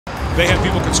They have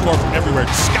people can score from everywhere.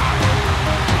 Scott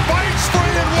fights free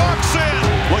and walks in.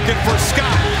 Looking for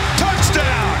Scott.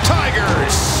 Touchdown,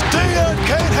 Tigers. Deon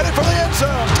Cain headed for the end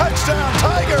zone. Touchdown,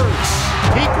 Tigers.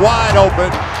 Peak wide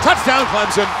open. Touchdown,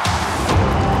 Clemson.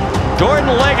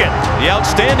 Jordan Leggett, the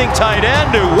outstanding tight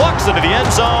end who walks into the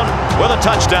end zone with a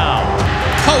touchdown.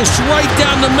 Post right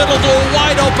down the middle to a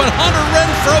wide open Hunter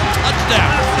Renfro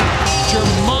touchdown.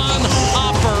 Jermon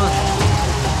Hopper.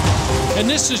 And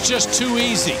this is just too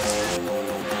easy.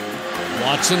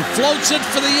 Watson floats it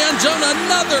for the end zone.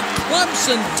 Another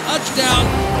Clemson touchdown.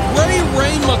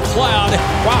 Ray McCloud.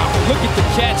 Wow, look at the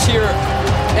catch here.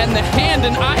 And the hand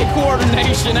and eye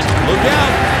coordination. Look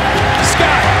out.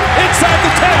 Scott inside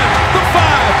the 10, the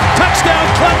 5. Touchdown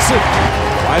Clemson.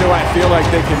 Why do I feel like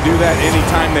they can do that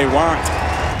anytime they want?